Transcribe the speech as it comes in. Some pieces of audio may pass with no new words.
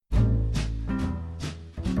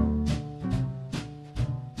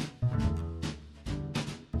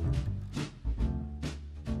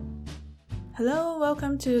Hello,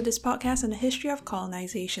 welcome to this podcast on the history of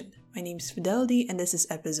colonization. My name is Fidelity and this is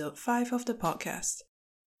episode 5 of the podcast.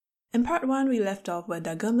 In part 1, we left off where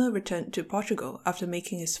Da Gama returned to Portugal after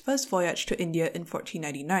making his first voyage to India in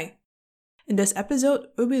 1499. In this episode,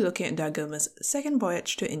 we'll be looking at Da Gama's second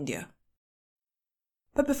voyage to India.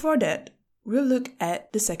 But before that, we'll look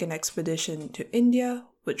at the second expedition to India,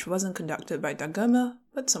 which wasn't conducted by Da Gama,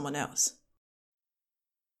 but someone else.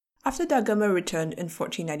 After Da Gama returned in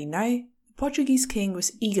 1499, the Portuguese king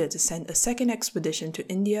was eager to send a second expedition to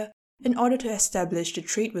India in order to establish the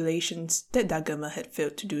trade relations that Da Gama had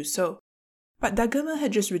failed to do so. But Da Gama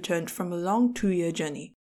had just returned from a long 2-year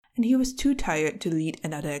journey, and he was too tired to lead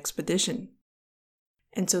another expedition.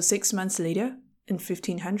 And so 6 months later, in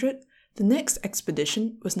 1500, the next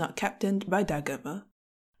expedition was not captained by Da Gama,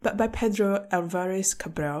 but by Pedro Álvares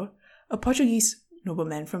Cabral, a Portuguese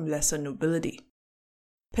nobleman from lesser nobility.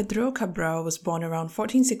 Pedro Cabral was born around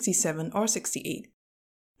 1467 or 68,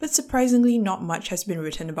 but surprisingly not much has been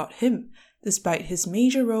written about him, despite his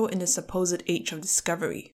major role in the supposed Age of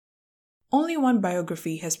Discovery. Only one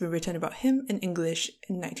biography has been written about him in English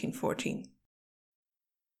in 1914.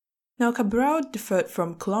 Now Cabral differed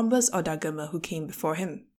from Columbus or Da Gama who came before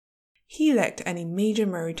him. He lacked any major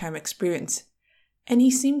maritime experience, and he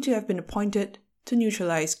seemed to have been appointed to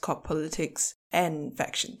neutralize court politics and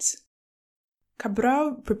factions.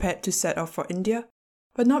 Cabral prepared to set off for India,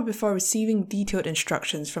 but not before receiving detailed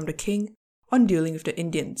instructions from the king on dealing with the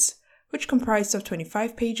Indians, which comprised of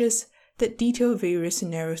 25 pages that detail various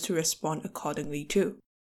scenarios to respond accordingly to.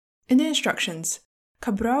 In the instructions,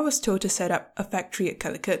 Cabral was told to set up a factory at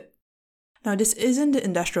Calicut. Now this isn't the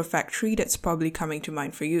industrial factory that's probably coming to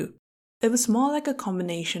mind for you. It was more like a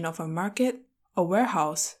combination of a market, a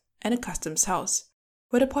warehouse, and a customs house,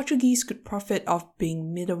 where the Portuguese could profit off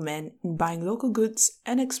being middlemen in buying local goods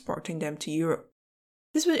and exporting them to Europe.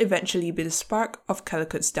 This would eventually be the spark of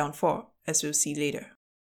Calicut's downfall, as we'll see later.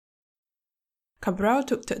 Cabral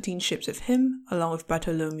took 13 ships with him, along with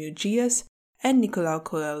Bartolomeu Dias and Nicolau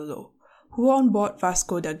Coelho, who were on board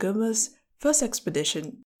Vasco da Gama's first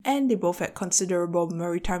expedition, and they both had considerable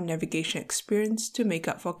maritime navigation experience to make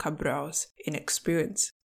up for Cabral's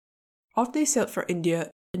inexperience. Off they sailed for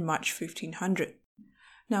India in March 1500.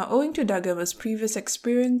 Now, owing to Da Gama's previous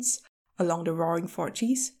experience along the Roaring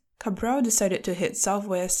Forties, Cabral decided to head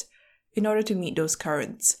southwest in order to meet those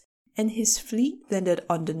currents, and his fleet landed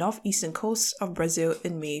on the northeastern coast of Brazil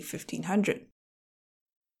in May 1500.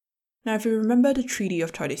 Now, if you remember the Treaty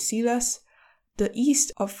of Tordesillas, the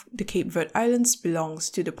east of the Cape Verde Islands belongs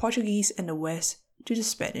to the Portuguese and the west to the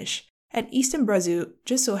Spanish, and eastern Brazil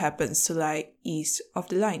just so happens to lie east of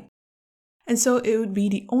the line. And so it would be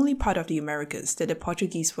the only part of the Americas that the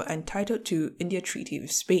Portuguese were entitled to in their treaty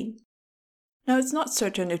with Spain. Now it's not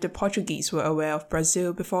certain if the Portuguese were aware of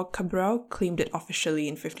Brazil before Cabral claimed it officially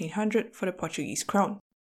in 1500 for the Portuguese crown.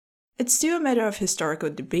 It's still a matter of historical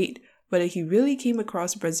debate whether he really came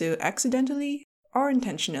across Brazil accidentally or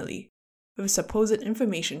intentionally, with supposed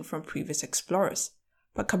information from previous explorers,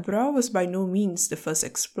 but Cabral was by no means the first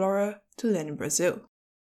explorer to land in Brazil.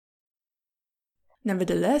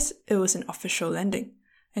 Nevertheless, it was an official landing,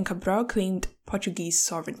 and Cabral claimed Portuguese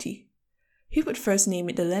sovereignty. He would first name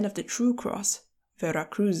it the Land of the True Cross, Vera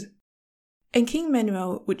Cruz, and King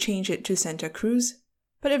Manuel would change it to Santa Cruz,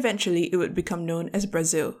 but eventually it would become known as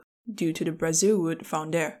Brazil due to the Brazil wood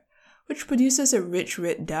found there, which produces a rich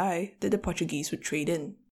red dye that the Portuguese would trade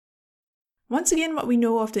in. Once again, what we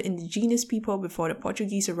know of the indigenous people before the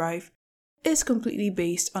Portuguese arrived is completely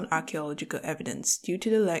based on archaeological evidence due to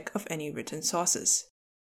the lack of any written sources.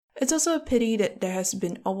 It's also a pity that there has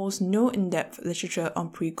been almost no in-depth literature on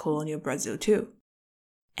pre-colonial Brazil too,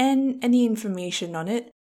 and any information on it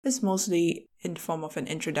is mostly in the form of an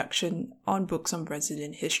introduction on books on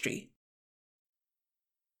Brazilian history.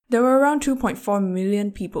 There were around 2.4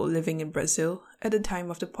 million people living in Brazil at the time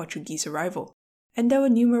of the Portuguese arrival, and there were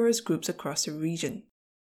numerous groups across the region.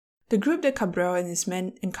 The group that Cabral and his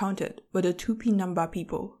men encountered were the Tupinamba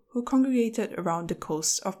people, who congregated around the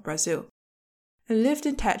coasts of Brazil, and lived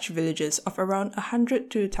in thatched villages of around 100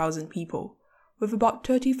 to 1,000 people, with about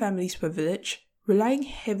 30 families per village, relying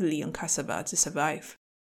heavily on cassava to survive.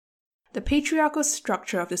 The patriarchal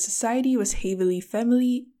structure of the society was heavily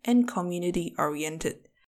family and community-oriented.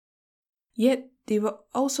 Yet, they were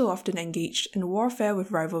also often engaged in warfare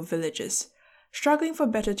with rival villages, struggling for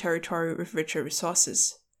better territory with richer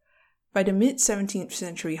resources. By the mid-17th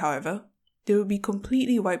century, however, they would be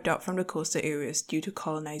completely wiped out from the coastal areas due to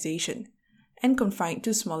colonization, and confined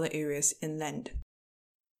to smaller areas inland.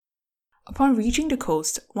 Upon reaching the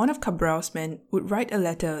coast, one of Cabral's men would write a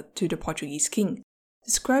letter to the Portuguese king,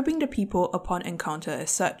 describing the people upon encounter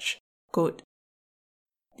as such, quote,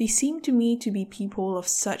 They seem to me to be people of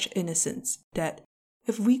such innocence that,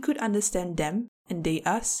 if we could understand them and they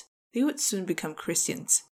us, they would soon become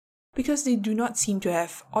Christians, because they do not seem to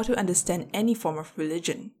have or to understand any form of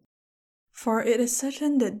religion. For it is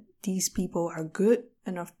certain that these people are good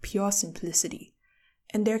and of pure simplicity,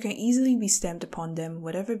 and there can easily be stamped upon them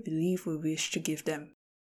whatever belief we wish to give them.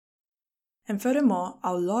 And furthermore,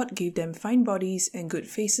 our Lord gave them fine bodies and good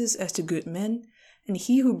faces as to good men, and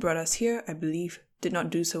he who brought us here, I believe, did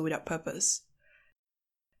not do so without purpose.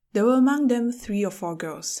 There were among them 3 or 4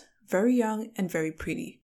 girls, very young and very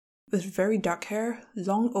pretty, with very dark hair,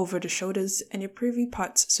 long over the shoulders, and their privy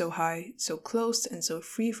parts so high, so close, and so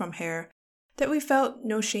free from hair, that we felt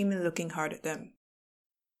no shame in looking hard at them.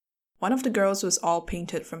 One of the girls was all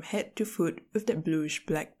painted from head to foot with that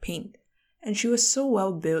bluish-black paint, and she was so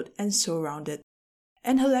well built and so rounded,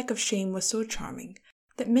 and her lack of shame was so charming,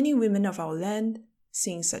 that many women of our land,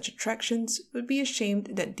 seeing such attractions, would be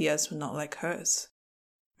ashamed that theirs were not like hers."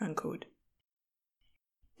 Unquote.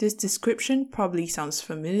 This description probably sounds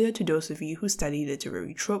familiar to those of you who study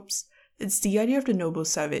literary tropes. It's the idea of the noble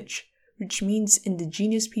savage, which means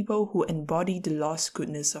indigenous people who embody the lost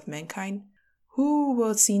goodness of mankind, who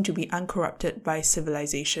were seen to be uncorrupted by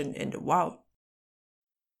civilization in the wild.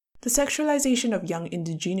 The sexualization of young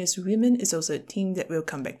indigenous women is also a theme that we'll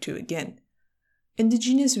come back to again.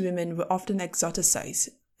 Indigenous women were often exoticized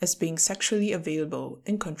as being sexually available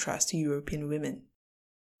in contrast to European women.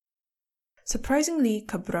 Surprisingly,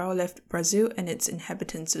 Cabral left Brazil and its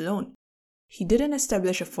inhabitants alone. He didn't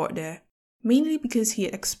establish a fort there, mainly because he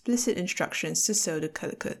had explicit instructions to sell the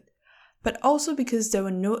calicut, but also because there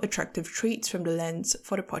were no attractive trades from the lands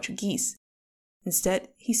for the Portuguese. Instead,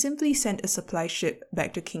 he simply sent a supply ship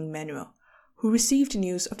back to King Manuel, who received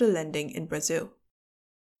news of the landing in Brazil.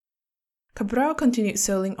 Cabral continued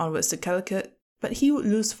sailing onwards to Calicut, but he would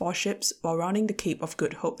lose 4 ships while rounding the Cape of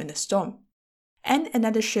Good Hope in a storm, and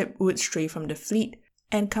another ship would stray from the fleet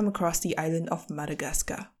and come across the island of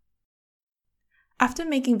Madagascar. After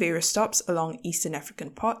making various stops along Eastern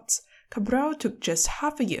African ports, Cabral took just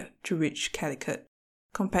half a year to reach Calicut,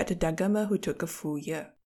 compared to Da Gama, who took a full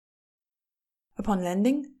year. Upon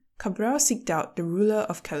landing, Cabral sought out the ruler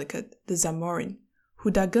of Calicut, the Zamorin,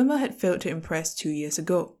 who Da Gama had failed to impress 2 years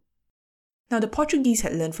ago. Now the Portuguese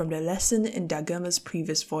had learned from their lesson in Da Gama's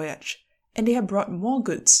previous voyage, and they had brought more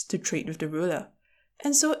goods to trade with the ruler,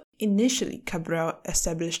 and so initially Cabral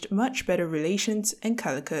established much better relations in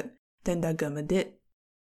Calicut than Da Gama did.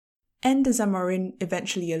 And the Zamorin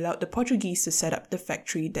eventually allowed the Portuguese to set up the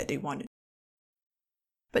factory that they wanted.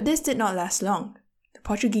 But this did not last long. The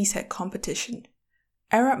Portuguese had competition,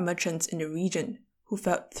 Arab merchants in the region who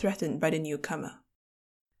felt threatened by the newcomer.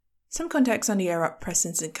 Some context on the Arab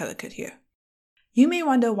presence in Calicut here. You may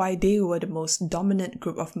wonder why they were the most dominant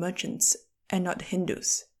group of merchants and not the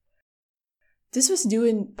Hindus. This was due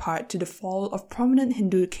in part to the fall of prominent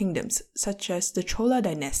Hindu kingdoms such as the Chola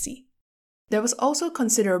dynasty. There was also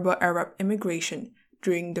considerable Arab immigration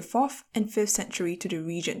during the 4th and 5th century to the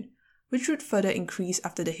region, which would further increase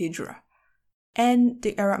after the Hijra, and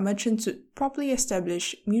the Arab merchants would probably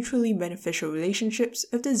establish mutually beneficial relationships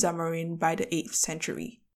with the Zamorin by the 8th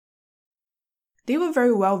century. They were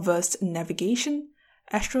very well versed in navigation,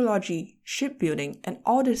 astrology, shipbuilding, and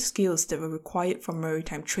all the skills that were required for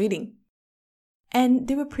maritime trading. And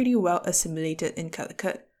they were pretty well assimilated in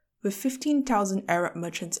Calicut, with 15,000 Arab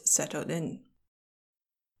merchants settled in.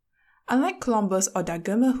 Unlike Columbus or Da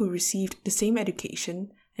Gama, who received the same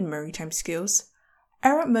education and maritime skills,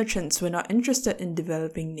 Arab merchants were not interested in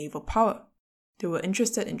developing naval power. They were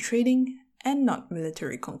interested in trading and not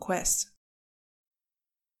military conquest.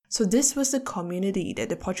 So this was the community that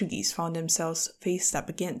the Portuguese found themselves faced up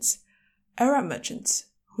against, Arab merchants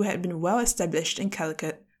who had been well established in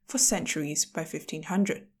Calicut for centuries by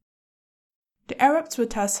 1500. The Arabs were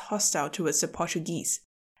thus hostile towards the Portuguese,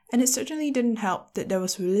 and it certainly didn't help that there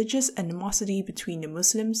was religious animosity between the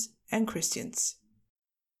Muslims and Christians.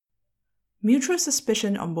 Mutual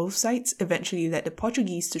suspicion on both sides eventually led the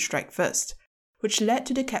Portuguese to strike first, which led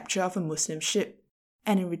to the capture of a Muslim ship,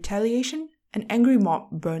 and in retaliation, an angry mob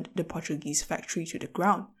burned the Portuguese factory to the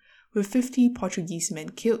ground, with 50 Portuguese men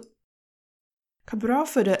killed. Cabral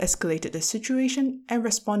further escalated the situation and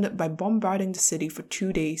responded by bombarding the city for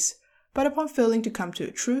 2 days, but upon failing to come to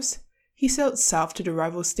a truce, he sailed south to the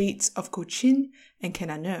rival states of Cochin and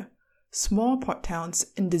Cananeu, small port towns,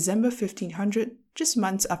 in December 1500, just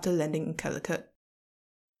months after landing in Calicut.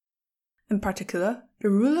 In particular, the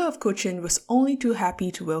ruler of Cochin was only too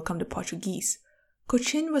happy to welcome the Portuguese.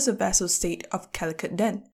 Cochin was a vassal state of Calicut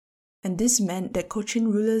then, and this meant that Cochin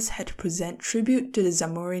rulers had to present tribute to the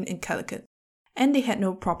Zamorin in Calicut, and they had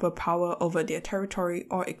no proper power over their territory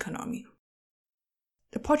or economy.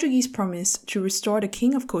 The Portuguese promised to restore the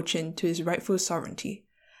King of Cochin to his rightful sovereignty,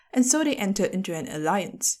 and so they entered into an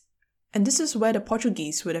alliance. And this is where the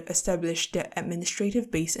Portuguese would have established their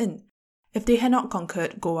administrative base in, if they had not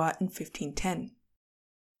conquered Goa in 1510.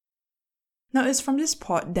 Now it's from this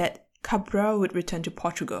port that Cabral would return to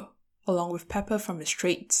Portugal, along with pepper from the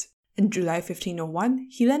Straits. In July 1501,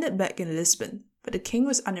 he landed back in Lisbon, but the king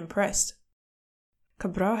was unimpressed.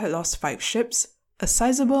 Cabral had lost 5 ships, a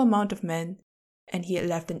sizable amount of men, and he had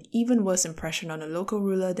left an even worse impression on the local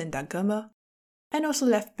ruler than da Gama, and also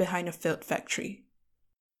left behind a failed factory.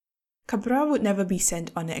 Cabral would never be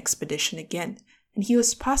sent on an expedition again, and he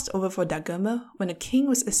was passed over for da Gama when the king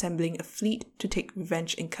was assembling a fleet to take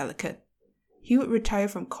revenge in Calicut. He would retire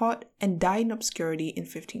from court and die in obscurity in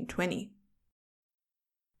 1520.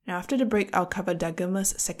 Now after the break, I'll cover da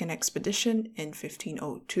Gama's second expedition in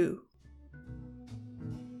 1502.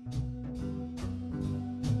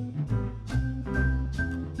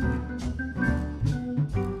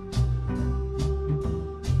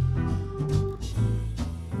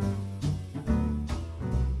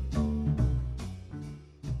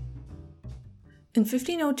 In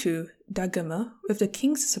 1502, da Gama, with the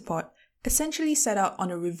king's support, essentially set out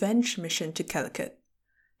on a revenge mission to Calicut.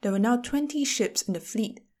 There were now 20 ships in the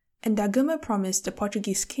fleet, and da Gama promised the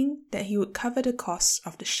Portuguese king that he would cover the costs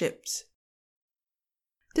of the ships.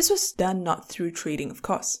 This was done not through trading, of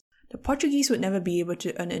course. The Portuguese would never be able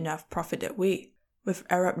to earn enough profit that way, with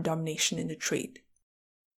Arab domination in the trade.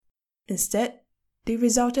 Instead, they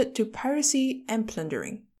resorted to piracy and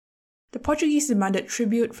plundering. The Portuguese demanded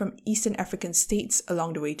tribute from Eastern African states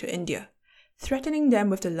along the way to India, threatening them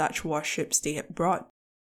with the large warships they had brought.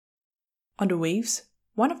 On the waves,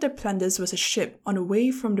 one of their plunders was a ship on the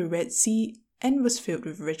way from the Red Sea and was filled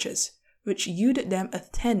with riches, which yielded them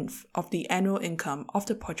 1/10 of the annual income of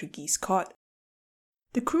the Portuguese court.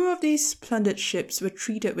 The crew of these plundered ships were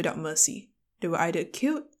treated without mercy. They were either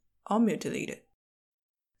killed or mutilated.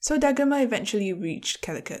 So da Gama eventually reached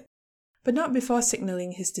Calicut, but not before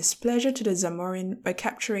signaling his displeasure to the Zamorin by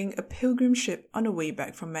capturing a pilgrim ship on the way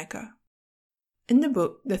back from Mecca. In the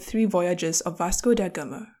book The 3 Voyages of Vasco da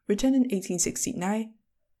Gama, written in 1869,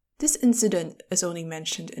 this incident is only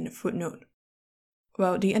mentioned in a footnote.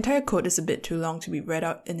 Well, the entire quote is a bit too long to be read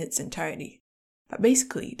out in its entirety, but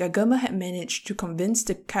basically, da Gama had managed to convince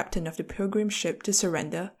the captain of the pilgrim ship to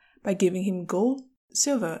surrender by giving him gold,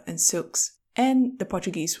 silver, and silks, and the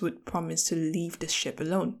Portuguese would promise to leave the ship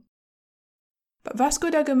alone. But Vasco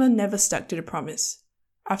da Gama never stuck to the promise.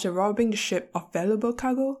 After robbing the ship of valuable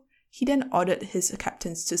cargo, he then ordered his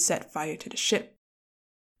captains to set fire to the ship.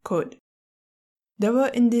 Quote, "There were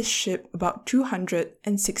in this ship about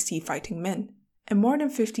 260 fighting men, and more than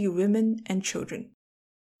 50 women and children.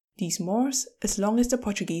 These Moors, as long as the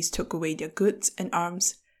Portuguese took away their goods and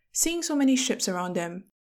arms, seeing so many ships around them,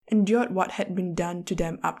 endured what had been done to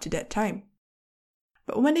them up to that time.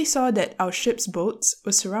 But when they saw that our ship's boats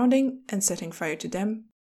were surrounding and setting fire to them,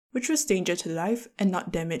 which was danger to life and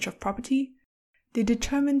not damage of property, they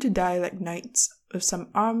determined to die like knights with some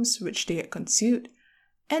arms which they had concealed,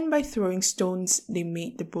 and by throwing stones they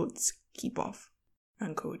made the boats keep off."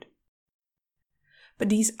 Unquote. But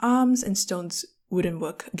these arms and stones wouldn't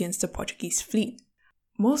work against the Portuguese fleet.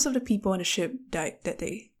 Most of the people on the ship died that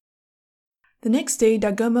day. The next day,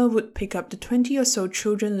 da Gama would pick up the 20 or so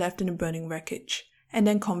children left in the burning wreckage, and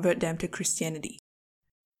then convert them to Christianity.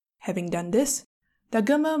 Having done this, da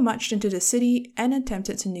Gama marched into the city and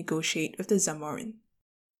attempted to negotiate with the Zamorin.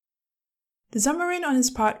 The Zamorin on his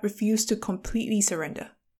part refused to completely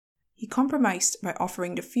surrender. He compromised by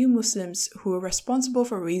offering the few Muslims who were responsible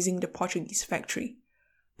for raising the Portuguese factory,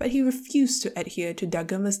 but he refused to adhere to da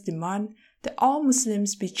Gama's demand that all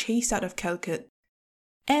Muslims be chased out of Calicut,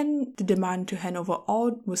 and the demand to hand over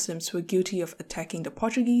all Muslims who were guilty of attacking the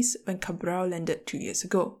Portuguese when Cabral landed 2 years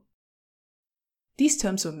ago. These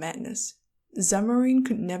terms were madness. The Zamorin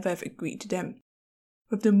could never have agreed to them,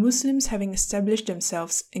 with the Muslims having established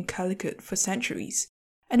themselves in Calicut for centuries,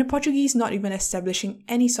 and the Portuguese not even establishing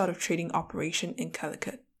any sort of trading operation in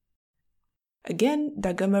Calicut. Again,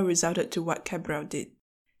 da Gama resorted to what Cabral did.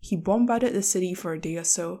 He bombarded the city for a day or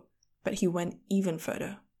so, but he went even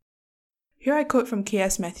further. Here I quote from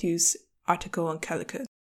K.S. Matthews' article on Calicut.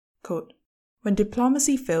 Quote, "When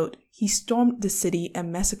diplomacy failed, he stormed the city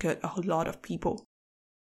and massacred a whole lot of people.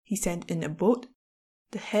 He sent in a boat,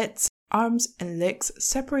 the heads, arms, and legs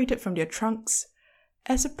separated from their trunks,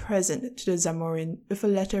 as a present to the Zamorin with a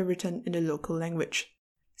letter written in the local language,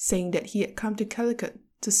 saying that he had come to Calicut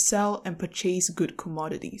to sell and purchase good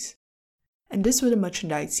commodities, and this were the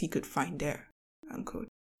merchandise he could find there." Unquote.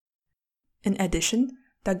 In addition,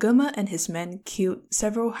 da Gama and his men killed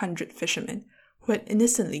several hundred fishermen who had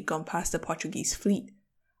innocently gone past the Portuguese fleet,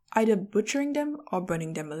 either butchering them or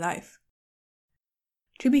burning them alive.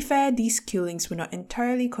 To be fair, these killings were not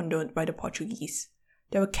entirely condoned by the Portuguese.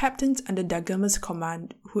 There were captains under da Gama's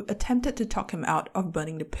command who attempted to talk him out of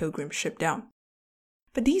burning the pilgrim ship down.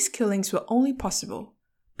 But these killings were only possible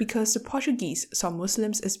because the Portuguese saw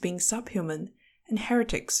Muslims as being subhuman and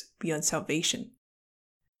heretics beyond salvation.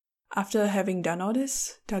 After having done all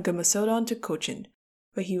this, da Gama sailed on to Cochin,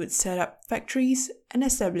 where he would set up factories and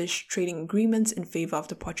establish trading agreements in favor of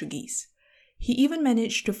the Portuguese. He even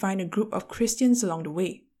managed to find a group of Christians along the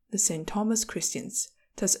way, the St. Thomas Christians,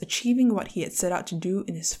 thus achieving what he had set out to do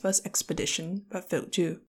in his first expedition but failed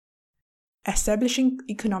to: establishing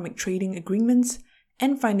economic trading agreements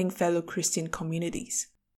and finding fellow Christian communities.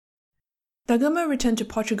 Da Gama returned to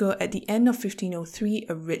Portugal at the end of 1503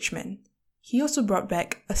 a rich man. He also brought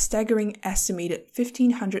back a staggering estimated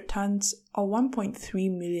 1,500 tons or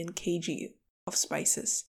 1.3 million kg of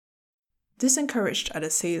spices. This encouraged other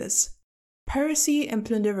sailors. Piracy and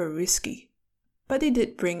plunder were risky, but they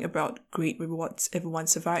did bring about great rewards if one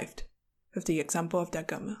survived, with the example of da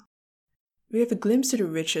Gama. We have a glimpse to the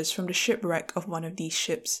riches from the shipwreck of one of these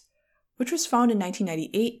ships, which was found in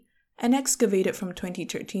 1998 and excavated from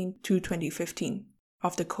 2013 to 2015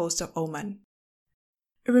 off the coast of Oman.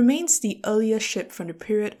 It remains the earliest ship from the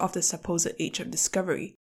period of the supposed Age of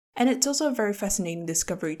Discovery, and it's also a very fascinating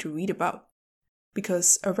discovery to read about,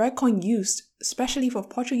 because a rare coin used especially for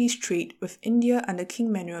Portuguese trade with India under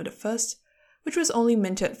King Manuel I, which was only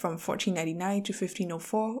minted from 1499 to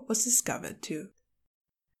 1504, was discovered too.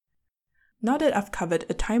 Now that I've covered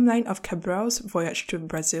a timeline of Cabral's voyage to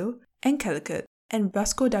Brazil and Calicut and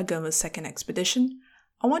Vasco da Gama's second expedition,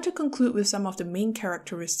 I want to conclude with some of the main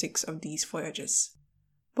characteristics of these voyages.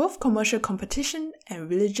 Both commercial competition and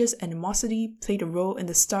religious animosity played a role in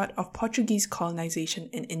the start of Portuguese colonization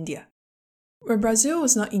in India. Where Brazil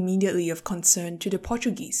was not immediately of concern to the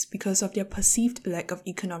Portuguese because of their perceived lack of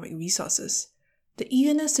economic resources, the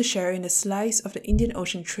eagerness to share in a slice of the Indian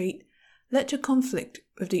Ocean trade led to conflict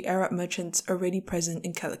with the Arab merchants already present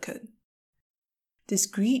in Calicut. This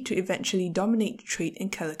greed to eventually dominate the trade in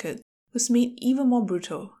Calicut was made even more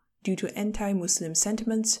brutal due to anti-Muslim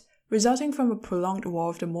sentiments resulting from a prolonged war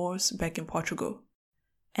of the Moors back in Portugal,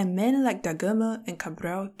 and men like da Gama and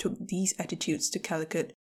Cabral took these attitudes to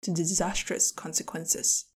Calicut to disastrous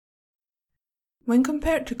consequences. When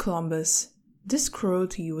compared to Columbus, this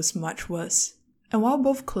cruelty was much worse, and while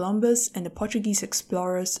both Columbus and the Portuguese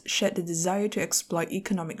explorers shared the desire to exploit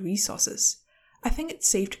economic resources, I think it's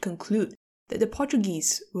safe to conclude that the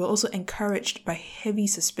Portuguese were also encouraged by heavy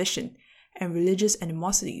suspicion and religious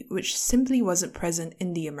animosity which simply wasn't present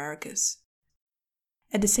in the Americas.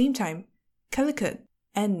 At the same time, Calicut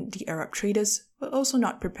and the Arab traders were also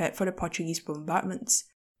not prepared for the Portuguese bombardments,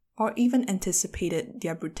 or even anticipated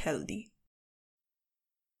their brutality.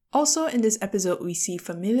 Also in this episode we see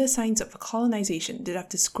familiar signs of colonization that I've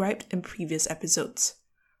described in previous episodes.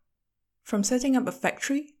 From setting up a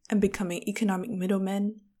factory and becoming economic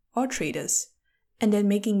middlemen or traders, and then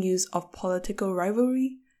making use of political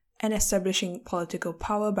rivalry and establishing political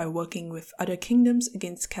power by working with other kingdoms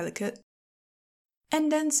against Calicut,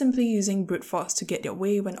 and then simply using brute force to get their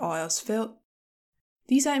way when all else failed.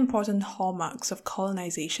 These are important hallmarks of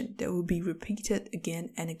colonization that will be repeated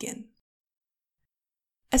again and again.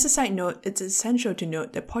 As a side note, it's essential to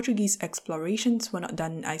note that Portuguese explorations were not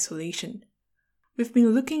done in isolation. We've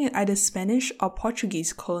been looking at either Spanish or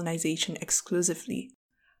Portuguese colonization exclusively,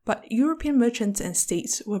 but European merchants and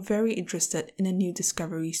states were very interested in the new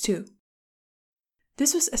discoveries too.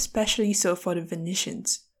 This was especially so for the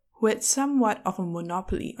Venetians, who had somewhat of a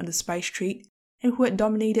monopoly on the spice trade and who had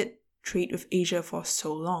dominated trade with Asia for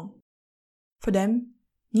so long. For them,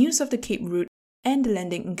 news of the Cape Route and the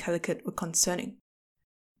landing in Calicut were concerning.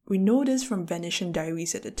 We know this from Venetian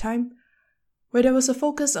diaries at the time, where there was a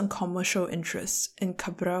focus on commercial interests in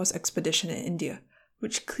Cabral's expedition in India,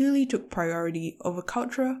 which clearly took priority over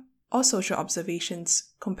cultural or social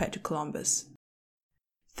observations compared to Columbus.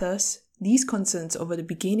 Thus, these concerns over the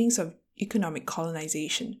beginnings of economic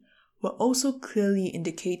colonization were also clearly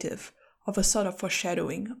indicative of a sort of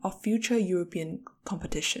foreshadowing of future European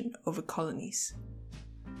competition over colonies.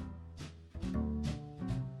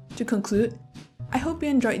 To conclude, I hope you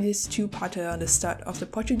enjoyed this two-parter on the start of the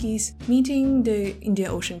Portuguese meeting the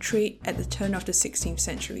Indian Ocean trade at the turn of the 16th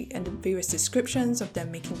century and the various descriptions of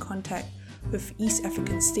them making contact with East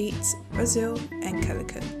African states, Brazil, and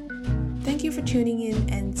Calicut. Thank you for tuning in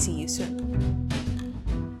and see you soon.